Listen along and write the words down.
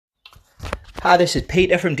Hi, this is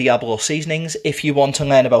Peter from Diablo Seasonings. If you want to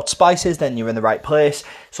learn about spices, then you're in the right place.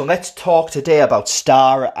 So let's talk today about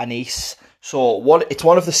star anise. It's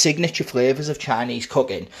one of the signature flavours of Chinese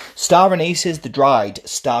cooking. Star anise is the dried,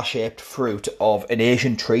 star-shaped fruit of an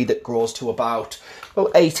Asian tree that grows to about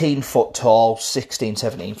 18 foot tall, 16,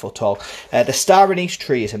 17 foot tall. The star anise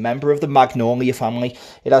tree is a member of the magnolia family.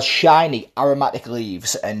 It has shiny, aromatic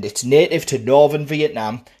leaves, and it's native to northern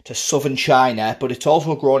Vietnam, to southern China, but it's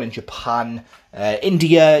also grown in Japan,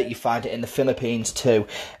 India. You find it in the Philippines too.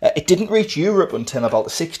 It didn't reach Europe until about the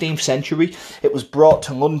 16th century. It was brought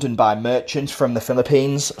to London by merchants from the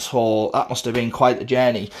Philippines, so that must have been quite the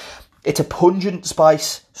journey. It's a pungent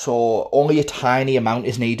spice, so only a tiny amount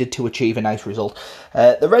is needed to achieve a nice result.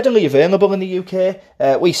 They're readily available in the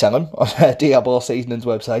UK. We sell them on Diablo Seasonings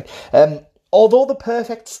website. Although the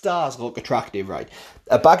perfect stars look attractive, right,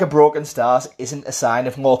 a bag of broken stars isn't a sign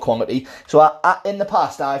of low quality. So in the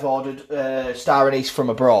past, I've ordered star anise from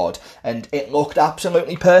abroad, and it looked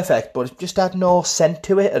absolutely perfect, but it just had no scent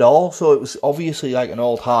to it at all. So it was obviously like an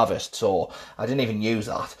old harvest, so I didn't even use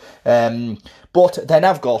that. But then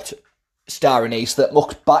I've got star anise that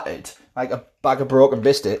looked battered, like a bag of broken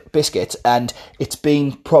biscuits, and it's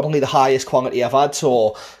been probably the highest quality I've had.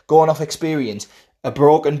 So going off experience, a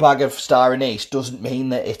broken bag of star anise doesn't mean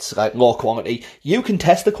that it's like low quality. You can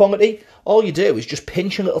test the quality. All you do is just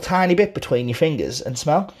pinch a little tiny bit between your fingers and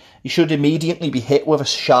smell. You should immediately be hit with a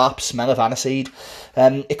sharp smell of aniseed.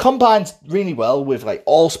 It combines really well with like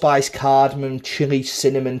allspice, cardamom, chili,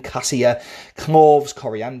 cinnamon, cassia, cloves,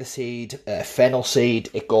 coriander seed, fennel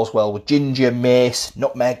seed. It goes well with ginger, mace,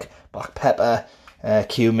 nutmeg, black pepper,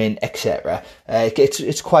 cumin, etc.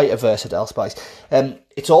 It's quite a versatile spice.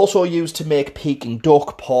 It's also used to make Peking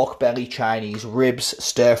duck, pork belly, Chinese ribs,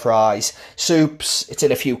 stir fries, soups. It's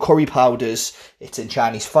in a few curry powders. It's in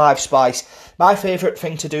Chinese 5-spice. My favourite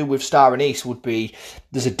thing to do with star anise would be,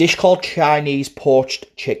 there's a dish called Chinese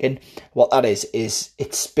poached chicken. What that is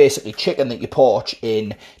it's basically chicken that you poach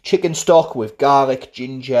in chicken stock with garlic,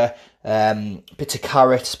 ginger, bits of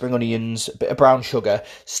carrot, spring onions, a bit of brown sugar,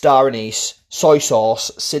 star anise, soy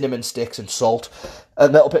sauce, cinnamon sticks and salt, a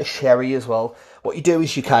little bit of sherry as well. What you do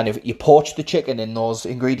is you poach the chicken in those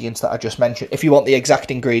ingredients that I just mentioned. If you want the exact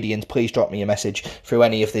ingredients, please drop me a message through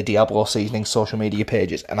any of the Diablo Seasonings social media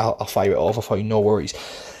pages and I'll fire it over for you, no worries.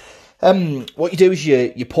 What you do is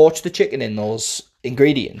you poach the chicken in those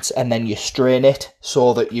ingredients and then you strain it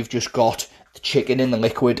so that you've just got the chicken in the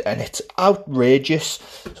liquid, and it's outrageous.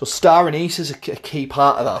 So star anise is a key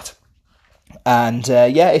part of that. And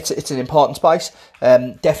it's an important spice.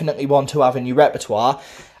 Definitely one to have in your repertoire.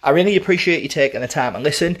 I really appreciate you taking the time to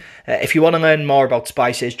listen. If you want to learn more about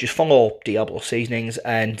spices, just follow Diablo Seasonings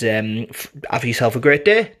and have yourself a great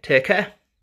day. Take care.